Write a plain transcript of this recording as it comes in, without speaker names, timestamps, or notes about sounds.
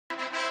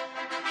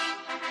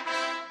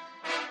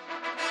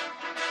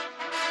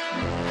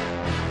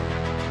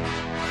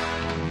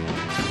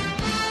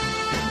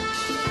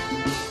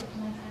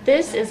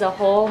This is a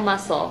whole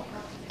muscle.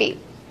 B.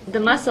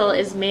 The muscle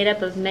is made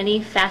up of many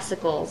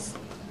fascicles.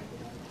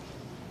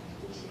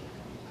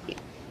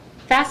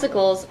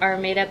 Fascicles are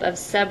made up of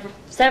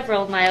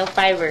several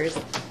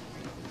myofibers.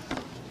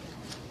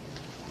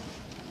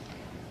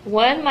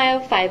 One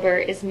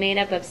myofiber is made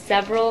up of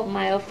several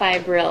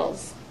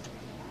myofibrils.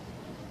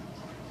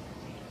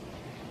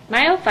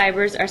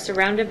 Myofibers are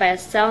surrounded by a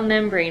cell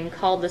membrane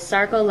called the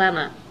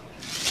sarcolemma.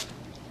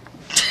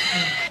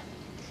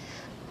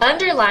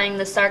 Underlying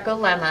the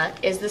sarcolemma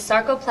is the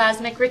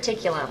sarcoplasmic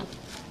reticulum.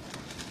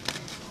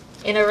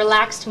 In a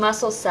relaxed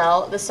muscle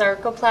cell, the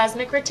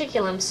sarcoplasmic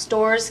reticulum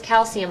stores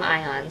calcium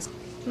ions.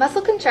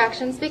 Muscle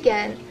contractions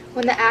begin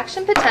when the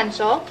action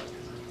potential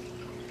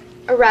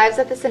arrives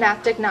at the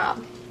synaptic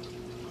knob.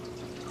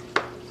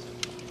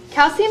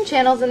 Calcium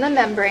channels in the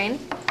membrane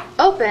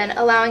open,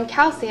 allowing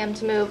calcium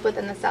to move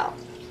within the cell.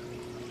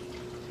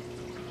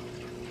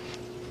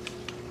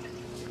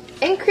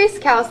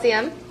 Increased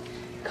calcium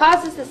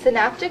causes the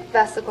synaptic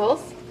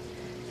vesicles,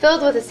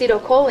 filled with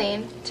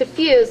acetylcholine, to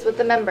fuse with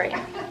the membrane.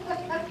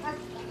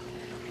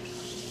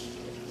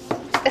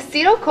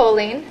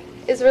 Acetylcholine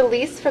is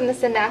released from the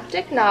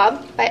synaptic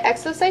knob by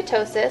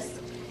exocytosis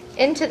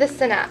into the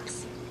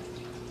synapse.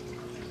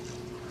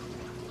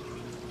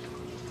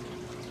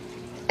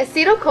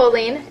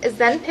 Acetylcholine is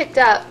then picked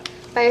up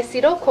by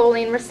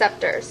acetylcholine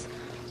receptors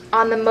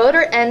on the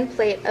motor end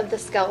plate of the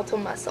skeletal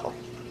muscle.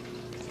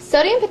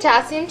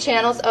 Sodium-potassium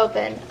channels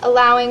open,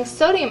 allowing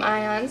sodium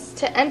ions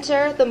to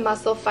enter the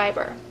muscle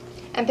fiber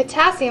and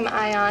potassium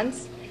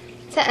ions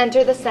to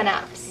enter the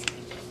synapse.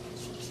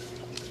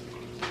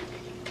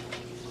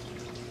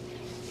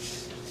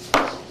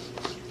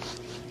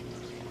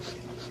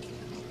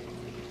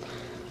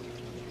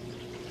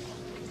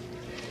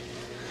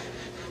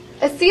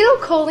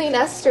 Acetylcholine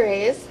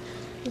esterase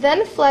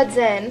then floods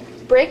in,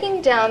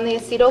 breaking down the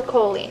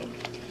acetylcholine,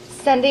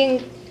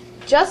 sending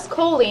just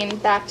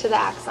choline back to the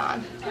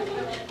axon.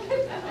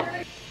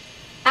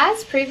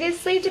 As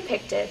previously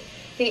depicted,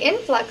 the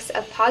influx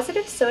of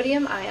positive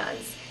sodium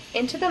ions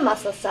into the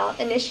muscle cell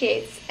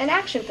initiates an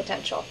action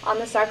potential on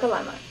the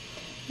sarcolemma.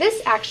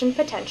 This action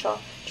potential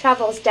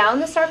travels down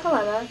the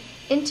sarcolemma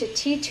into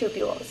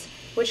T-tubules,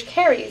 which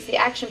carries the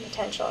action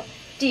potential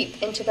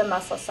deep into the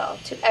muscle cell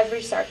to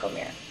every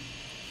sarcomere.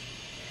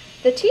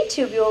 The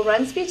T-tubule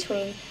runs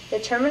between the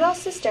terminal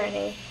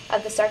cisternae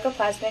of the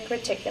sarcoplasmic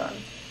reticulum,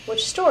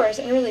 which stores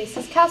and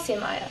releases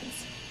calcium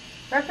ions,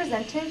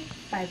 represented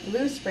by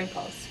blue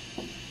sprinkles.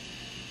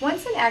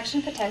 Once an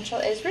action potential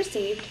is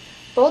received,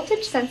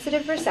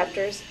 voltage-sensitive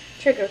receptors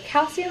trigger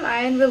calcium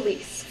ion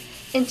release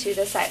into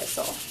the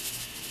cytosol.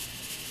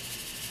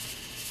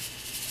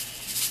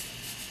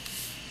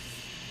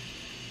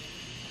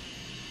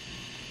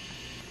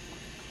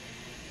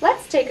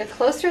 Let's take a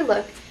closer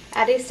look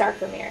at a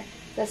sarcomere,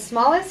 the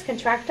smallest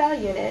contractile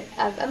unit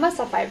of a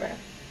muscle fiber.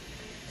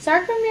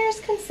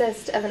 Sarcomeres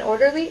consist of an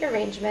orderly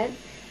arrangement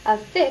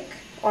of thick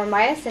or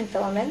myosin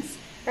filaments,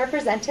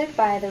 represented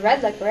by the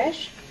red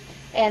licorice,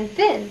 and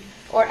thin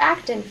or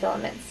actin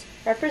filaments,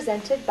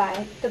 represented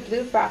by the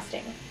blue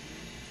frosting.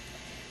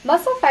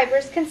 Muscle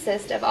fibers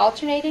consist of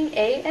alternating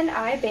A and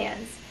I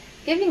bands,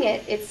 giving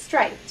it its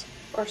striped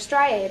or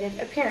striated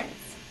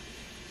appearance.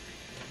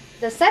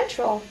 The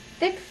central,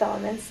 thick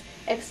filaments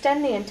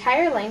extend the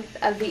entire length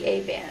of the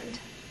A band.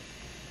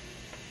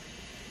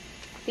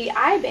 The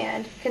I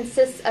band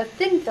consists of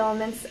thin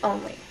filaments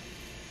only.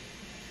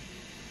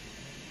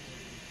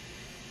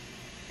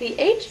 The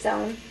H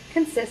zone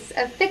consists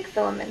of thick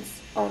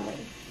filaments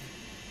only.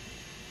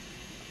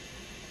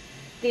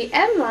 The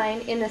M line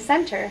in the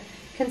center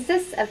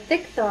consists of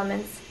thick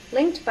filaments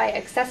linked by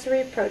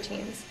accessory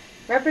proteins,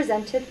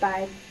 represented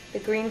by the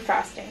green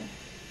frosting.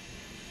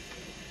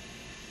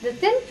 The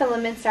thin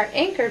filaments are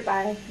anchored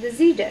by the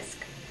Z disc,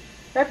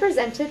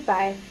 represented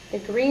by the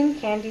green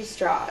candy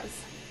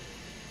straws.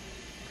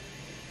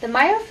 The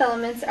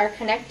myofilaments are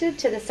connected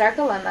to the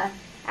sarcolemma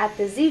at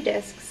the Z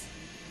discs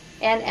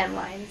and M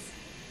lines.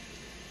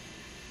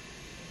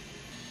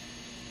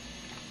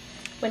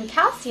 When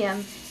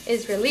calcium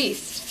is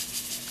released,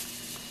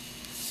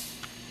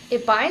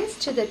 it binds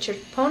to the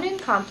troponin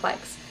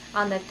complex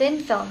on the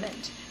thin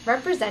filament,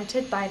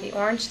 represented by the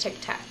orange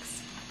tic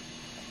tacs,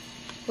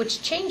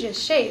 which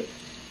changes shape,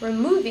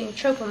 removing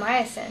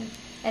tropomyosin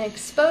and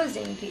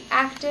exposing the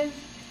active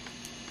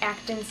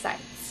actin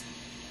sites.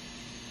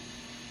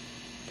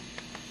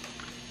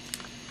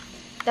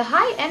 The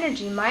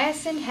high-energy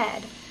myosin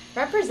head,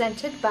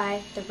 represented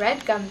by the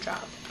red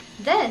gumdrop,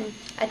 then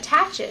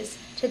attaches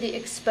to the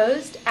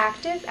exposed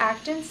active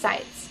actin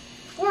sites,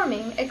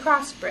 forming a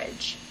cross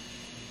bridge.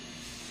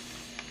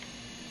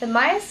 The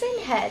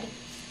myosin head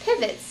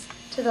pivots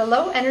to the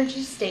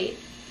low-energy state,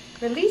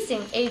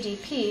 releasing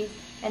ADP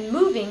and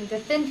moving the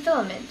thin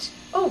filament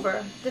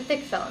over the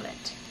thick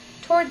filament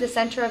toward the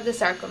center of the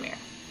sarcomere.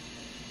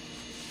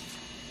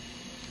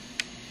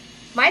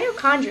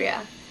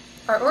 Mitochondria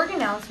are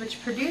organelles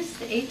which produce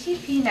the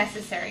ATP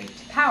necessary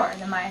to power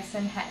the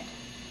myosin head.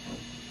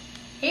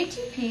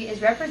 ATP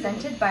is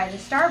represented by the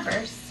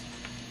starbursts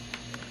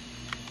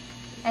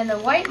and the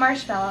white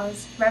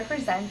marshmallows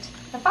represent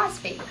the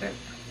phosphate group.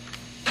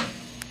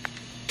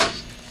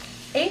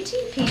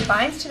 ATP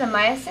binds to the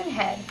myosin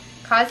head,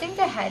 causing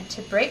the head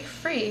to break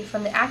free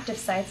from the active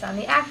sites on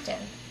the actin.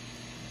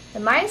 The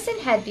myosin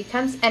head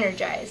becomes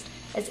energized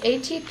as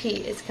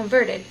ATP is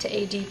converted to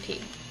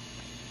ADP.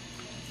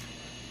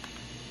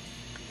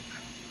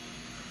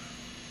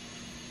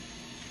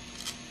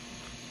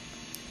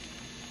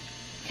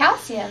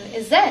 Calcium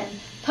is then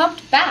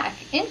pumped back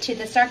into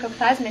the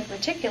sarcoplasmic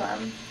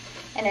reticulum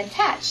and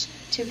attached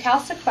to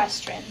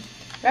calsequestrin,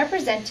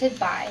 represented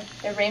by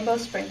the rainbow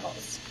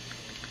sprinkles.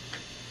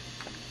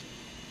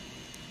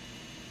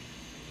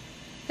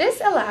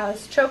 This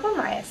allows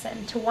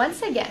tropomyosin to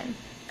once again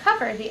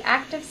cover the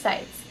active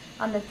sites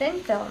on the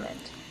thin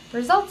filament,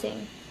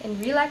 resulting in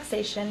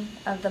relaxation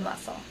of the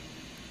muscle.